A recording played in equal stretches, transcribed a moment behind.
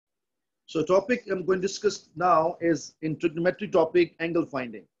So topic I'm going to discuss now is in trigonometry topic, angle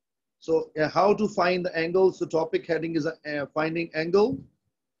finding. So how to find the angle. So topic heading is finding angle.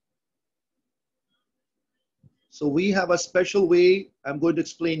 So we have a special way I'm going to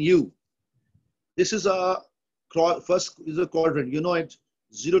explain you. This is a first is a quadrant. You know it,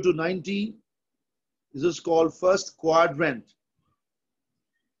 0 to 90. This is called first quadrant.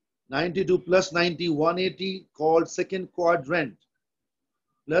 92 plus 90, 180 called second quadrant.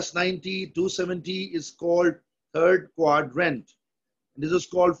 Plus 90, 270 is called third quadrant. This is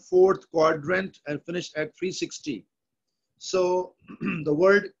called fourth quadrant and finished at 360. So the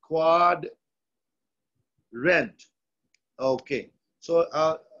word quadrant. Okay. So,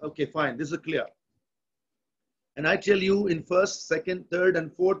 okay, fine. This is clear. And I tell you in first, second, third,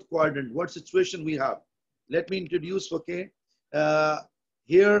 and fourth quadrant, what situation we have. Let me introduce, okay.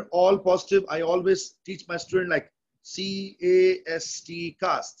 Here, all positive. I always teach my student like C-A-S-T,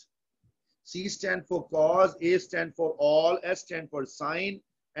 cast. C stand for cos, A stand for all, S stand for sine,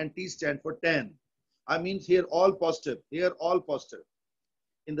 and T stand for tan. I mean here all positive. Here all positive.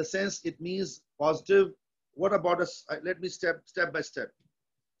 In the sense it means positive. What about us? Let me step by step.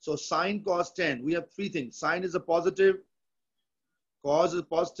 So sine, cos, tan. We have three things. Sine is a positive, cos is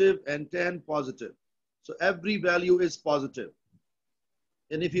positive, and tan positive. So every value is positive.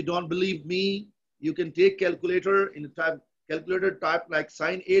 And if you don't believe me, you can take calculator in calculator type like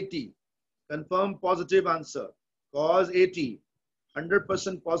sine 80. Confirm positive answer. Cos 80,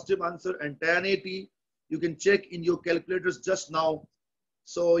 100% positive answer, and tan 80. You can check in your calculators just now.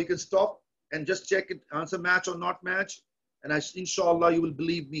 So you can stop and just check it, answer match or not match. And inshallah, you will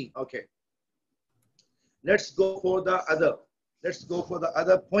believe me. Okay. Let's go for the other. Let's go for the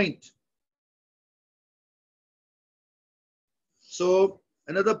other point. So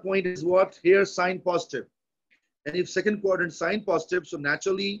another point is what? Here, sine positive. And if second quadrant sine positive, so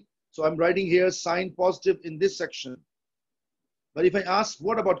naturally, so I'm writing here sine positive in this section. But if I ask,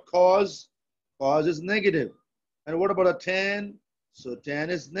 what about cos? Cos is negative. And what about a tan? So tan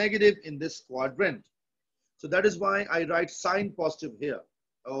is negative in this quadrant. So that is why I write sine positive here.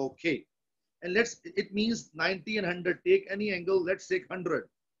 Okay. And it means 90 and 100. Take any angle. Let's take 100.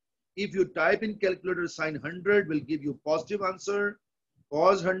 If you type in calculator, sine 100 will give you positive answer.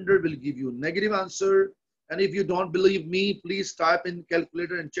 Cos 100 will give you negative answer. And if you don't believe me, please type in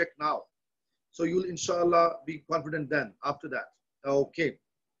calculator and check now. So you'll inshallah be confident then after that. Okay.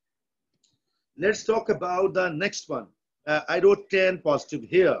 Let's talk about the next one. I wrote tan positive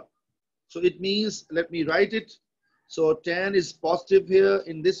here. So it means, let me write it. So tan is positive here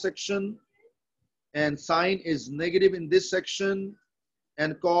in this section. And sine is negative in this section.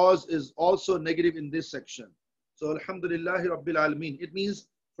 And cos is also negative in this section. So alhamdulillahi rabbil alameen. It means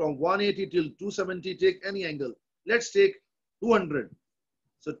from 180 till 270, take any angle. Let's take 200.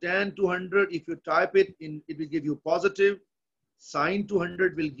 So tan 200, if you type it in, it will give you positive. Sine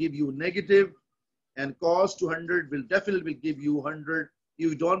 200 will give you negative. And cos 200 will definitely give you 100.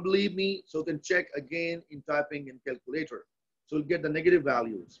 If you don't believe me, so you can check again in typing in calculator. So you'll get the negative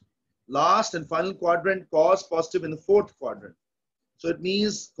values. Last and final quadrant, cos positive in the fourth quadrant. So it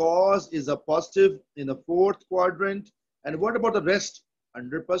means cos is a positive in the fourth quadrant. And what about the rest?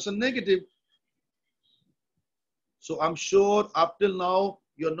 100% negative. So I'm sure up till now,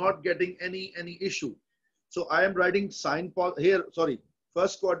 you're not getting any issue. So I am writing sine here, sorry,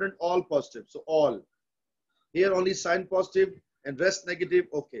 first quadrant, all positive. So all. Here only sine positive and rest negative.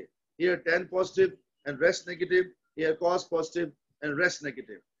 Okay. Here tan positive and rest negative. Here cos positive and rest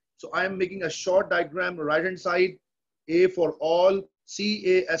negative. So I am making a short diagram, right hand side, A for all,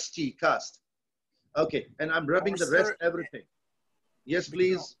 C-A-S-T, cast. Okay. And I'm rubbing the rest, everything. Yes,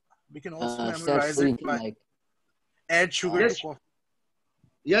 please. We can also memorize it by add sugar to coffee.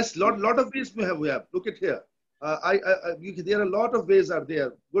 Yes, lot of ways we have. Look at here. There are a lot of ways are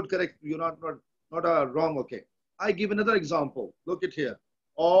there. Good, correct. You're not wrong. Okay. I give another example. Look at here.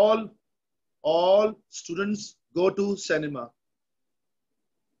 All students go to cinema.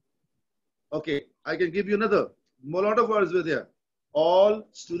 Okay. I can give you another. A lot of words were there. All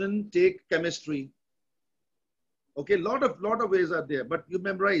students take chemistry. Okay. Lot of ways are there. But you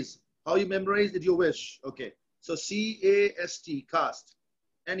memorize. How you memorize it, your wish. Okay. So C-A-S-T, cast.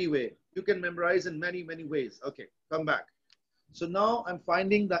 Anyway, you can memorize in many ways. Okay, come back. So now I'm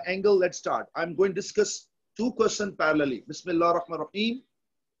finding the angle. Let's start. I'm going to discuss two questions parallelly. Bismillah ar-Rahman ar-Rahim.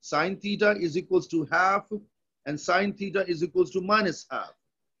 Sine theta is equals to half and sine theta is equals to minus half.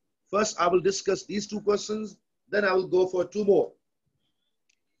 First, I will discuss these two questions. Then I will go for two more.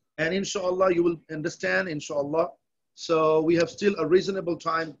 And inshallah, you will understand, inshallah. So we have still a reasonable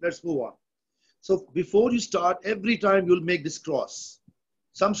time. Let's move on. So before you start, every time you'll make this cross.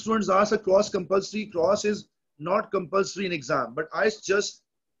 Some students ask a cross compulsory. Cross is not compulsory in exam, but I just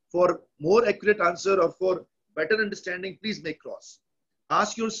for more accurate answer or for better understanding, please make cross.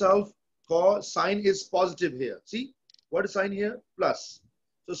 Ask yourself, sign is positive here. See, what is sign here? Plus.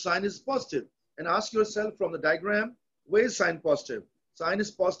 So sign is positive. And ask yourself from the diagram, where is sign positive? Sign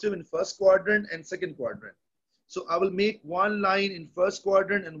is positive in first quadrant and second quadrant. So I will make one line in first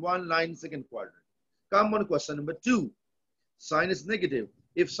quadrant and one line in second quadrant. Come on, question number 2. Sign is negative.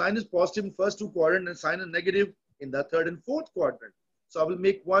 If sign is positive in first 2 quadrants and sign is negative in the third and fourth quadrant. So I will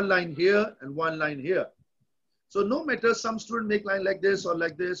make one line here and one line here. So no matter, some students make line like this or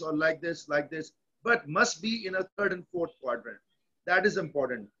like this or like this, but must be in a third and fourth quadrant. That is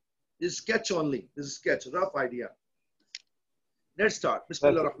important. This is sketch only. This is sketch, rough idea. Let's start.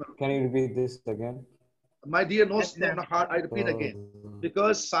 Can you repeat this again? My dear, no hard. I repeat again.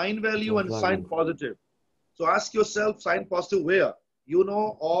 Because sign value and sign positive. So ask yourself, sign positive where? You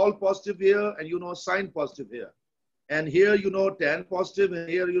know all positive here and you know sign positive here. And here you know tan positive and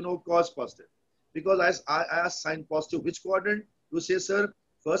here you know cos positive. Because I asked sign positive which quadrant? You say, sir,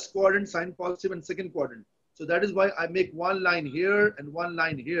 first quadrant sign positive and second quadrant. So that is why I make one line here and one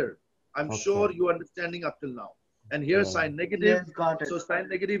line here. I'm sure you are understanding up till now. And here sign negative. Yes, got it. So sign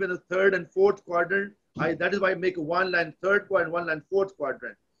negative in the third and fourth quadrant. That is why I make one line third quadrant, one line fourth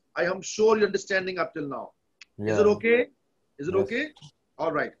quadrant. I am sure you're understanding up till now. Yeah. Is it okay? Is it okay?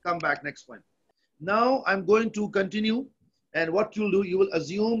 All right, come back, next one. Now I'm going to continue, and what you'll do, you will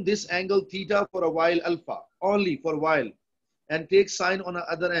assume this angle theta for a while alpha, only for a while, and take sine on the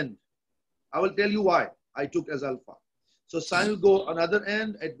other end. I will tell you why I took as alpha. So sine will go on other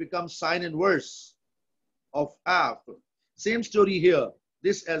end, it becomes sine inverse of half. Same story here,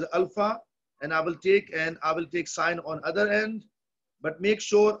 this as alpha, and I will take sine on other end, but make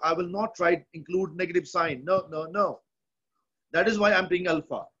sure I will not include negative sign. No. That is why I'm taking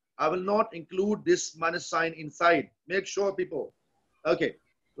alpha. I will not include this minus sign inside. Make sure, people. Okay.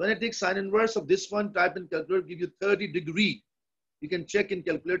 When I take sine inverse of this one, type in calculator, give you 30 degree. You can check in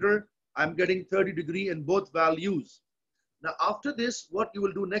calculator. I'm getting 30 degree in both values. Now, after this, what you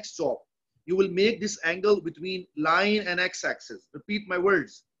will do next job? You will make this angle between line and x-axis. Repeat my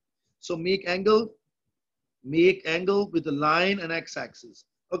words. So make angle with the line and x-axis.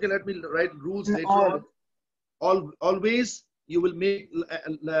 Okay, let me write rules later on. Always you will make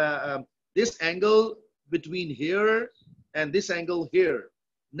this angle between here and this angle here.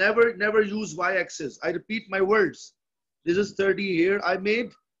 Never use y-axis. I repeat my words. This is 30 here.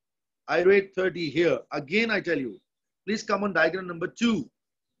 I rate 30 here. Again, I tell you, please come on diagram number 2.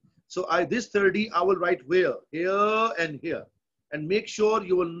 So this 30, I will write where? Here and here. And make sure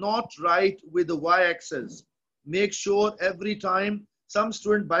you will not write with the y-axis. Make sure every time, some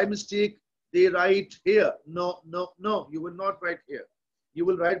student by mistake, they write here. No, you will not write here. You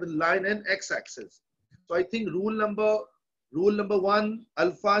will write with line and x-axis. So I think rule number 1,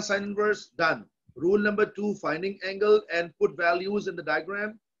 alpha sine inverse, done. Rule number 2, finding angle and put values in the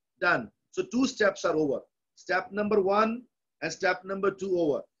diagram, done. So 2 steps are over. Step number 1 and step number 2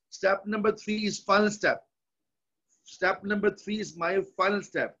 over. Step number 3 is final step. Step number 3 is my final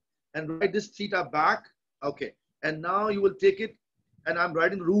step. And write this theta back. Okay. And now you will take it, and I'm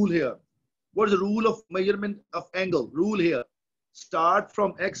writing rule here. What is the rule of measurement of angle? Rule here. Start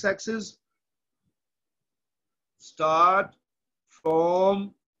from x-axis. Start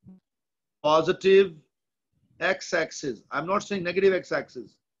from positive x-axis. I'm not saying negative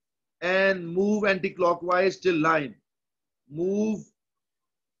x-axis. And move anti-clockwise till line. Move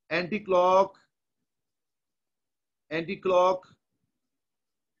anti-clock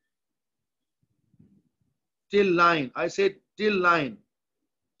till line. I said till line.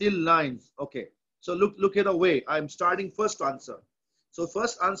 Till lines. Okay. So look at the way. I'm starting first answer. So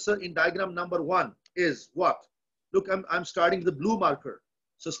first answer in diagram number 1 is what? Look, I'm starting with the blue marker.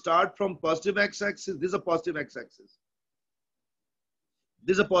 So start from positive x-axis. This is a positive x-axis.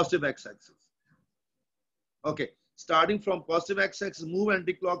 This is a positive x-axis. Okay. Starting from positive x-axis, move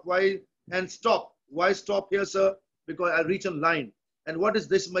anti-clockwise and stop. Why stop here, sir? Because I reach a line. And what is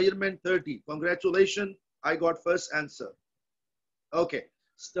this measurement? 30. Congratulations. I got first answer. Okay.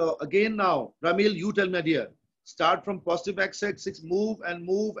 So again now, Ramil, you tell me, dear. Start from positive x-axis, move and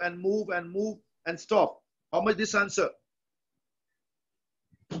move and move and move and stop. How much this answer?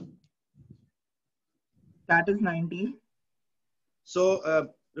 That is 90. So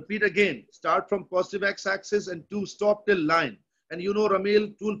repeat again. Start from positive x-axis and 2 stop till line. And you know,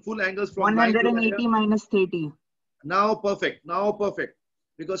 Ramil, 2 full angles from 180 minus 30. Now perfect. Now perfect.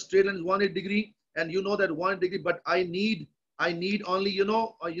 Because straight line is 180 degree, and you know that 180 degree. But I need only, you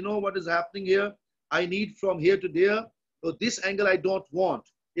know what is happening here. I need from here to there. So this angle I don't want.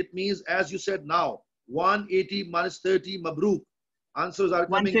 It means, as you said now, 180 minus 30, mabruk. Answers are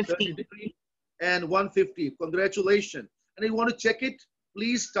coming 30 degree and 150. Congratulations. And if you want to check it,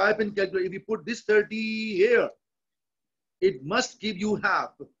 please type in calculator. If you put this 30 here, it must give you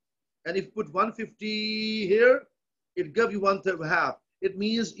half. And if you put 150 here, it gives you 1/3 half. It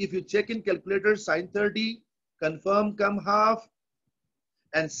means if you check in calculator, sine 30, confirm come half,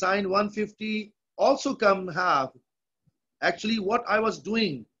 and sine 150 also come half. Actually, what I was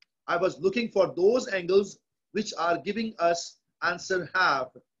doing, I was looking for those angles which are giving us answer half,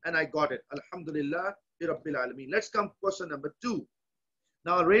 and I got it. Alhamdulillah, Rabbil Alameen. Let's come to question number 2.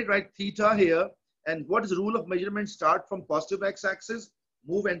 Now, write theta here. And what is the rule of measurement? Start from positive x-axis,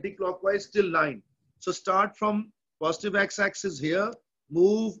 move anti-clockwise till line. So start from positive x-axis here,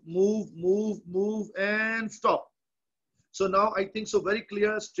 move, and stop. So now I think so very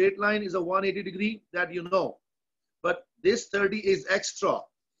clear, straight line is a 180 degree, that you know. But this 30 is extra.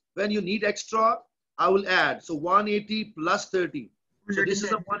 When you need extra, I will add. So 180 plus 30. So this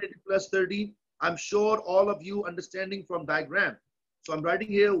is a 180 plus 30. I'm sure all of you understanding from diagram. So I'm writing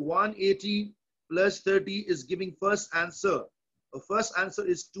here 180 plus 30 is giving first answer. The first answer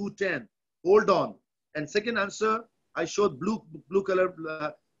is 210. Hold on. And second answer, I showed blue color.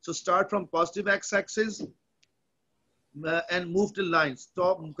 So start from positive x-axis and move till line.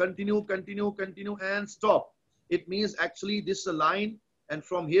 Stop, continue, and stop. It means actually this is a line, and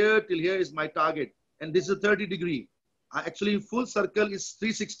from here till here is my target. And this is a 30 degree. Actually, full circle is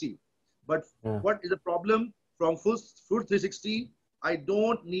 360. But what is the problem? From full 360, I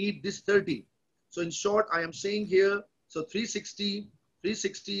don't need this 30. So in short, I am saying here, so 360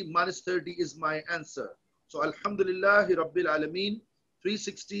 minus 30 is my answer. So Alhamdulillah, Rabbil Alameen,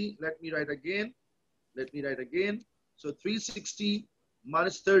 360, let me write again. So 360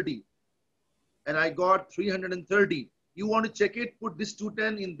 minus 30. And I got 330. You want to check it, put this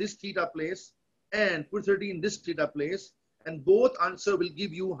 210 in this theta place and put 30 in this theta place. And both answer will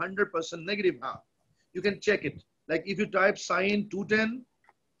give you 100% negative half. You can check it. Like if you type sine 210,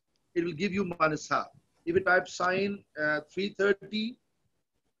 it will give you minus half. If you type sine 330,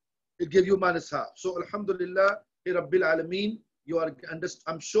 it give you minus half. So Alhamdulillah, Rabbil Alameen,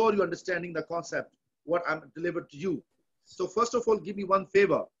 I'm sure you're understanding the concept, what I'm delivered to you. So first of all, give me one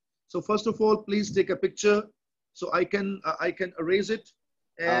favor. So first of all, please take a picture so I can erase it.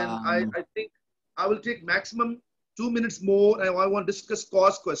 And I think I will take maximum 2 minutes more, and I want to discuss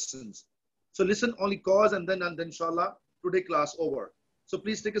cause questions. So listen only cause, and then inshallah, today class over. So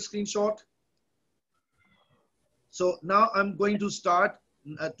please take a screenshot. So now I'm going to start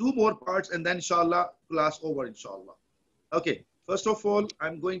 2 more parts, and then inshallah, class over, inshallah. Okay, first of all,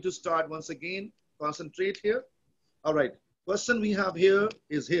 I'm going to start once again, concentrate here. All right, question we have here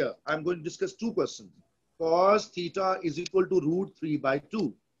is here. I'm going to discuss 2 questions. Cos theta is equal to root 3 by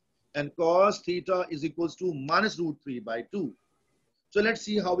 2. And cos theta is equals to minus root 3 by 2. So let's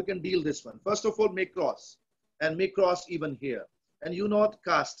see how we can deal this one. First of all, make cross, and make cross even here. And you know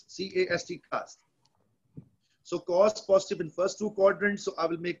cast, C-A-S-T, cast. So cos positive in first 2 quadrants, so I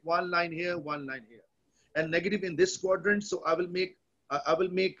will make 1 line here, 1 line here. And negative in this quadrant, so I will make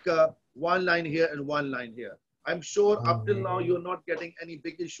 1 line here and 1 line here. I'm sure up till now you're not getting any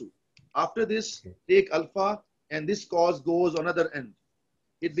big issue. After this, take alpha, and this cos goes on other end.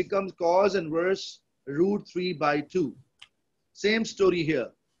 It becomes cos inverse root 3 by 2. Same story here.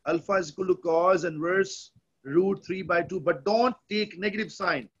 Alpha is equal to cos inverse root 3 by 2. But don't take negative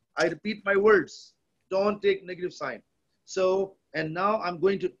sign. I repeat my words. Don't take negative sign. So, and now I'm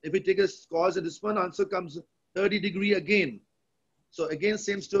going to, if we take a cos in this one, answer comes 30 degree again. So again,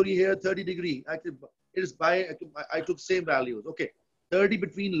 same story here, 30 degree. Actually, it is I took same values. Okay, 30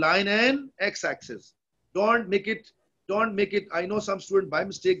 between line and x-axis. Don't make it. I know some student by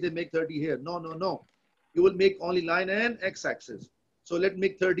mistake, they make 30 here. No. You will make only line and x-axis. So let's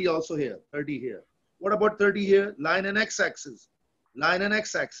make 30 also here, 30 here. What about 30 here? Line and x-axis. Line and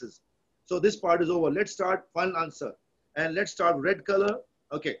x-axis. So this part is over. Let's start final answer. And let's start red color.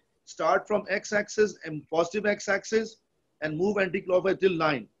 Okay. Start from x-axis and positive x-axis and move anti-clockwise till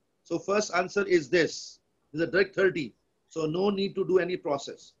line. So first answer is this. This is a direct 30. So no need to do any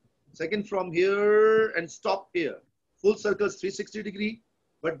process. Second from here and stop here. Full circle is 360 degree.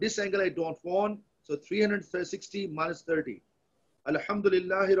 But this angle I don't want. So 360 minus 30.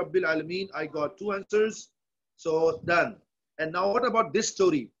 Alhamdulillahi Rabbil Alameen. I got 2 answers. So done. And now what about this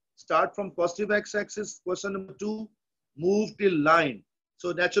story? Start from positive x-axis. Question number 2. Move till line.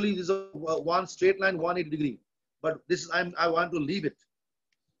 So naturally this is a one straight line, 180 degree. But this is I want to leave it.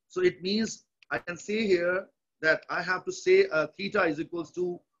 So it means I can say here that I have to say theta is equals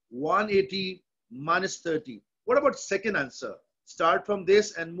to 180 minus 30. What about second answer? Start from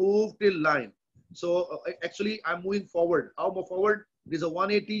this and move till line. So actually, I'm moving forward. How move forward? There's a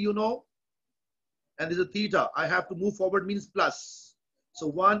 180, you know, and there's a theta. I have to move forward means plus. So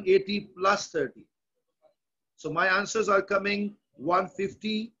 180 plus 30. So my answers are coming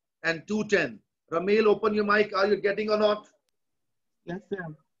 150 and 210. Ramil, open your mic. Are you getting or not? Yes, sir.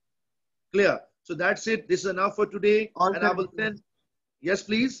 Clear. So that's it. This is enough for today. All and correct. I will send. Yes,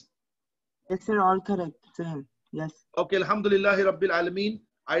 please. Yes, sir. All correct. Same. Yes. Okay. Alhamdulillahi Rabbil Alameen.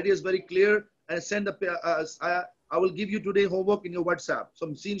 Idea is very clear. And send I will give you today homework in your WhatsApp.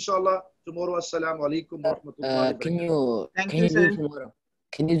 So see inshallah tomorrow. Assalamu alaikum wa rahmatullahi Can you Thank can you, you do sir. tomorrow?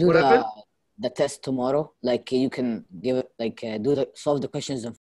 Can you do What happened? the test tomorrow? Like you can give it like solve the questions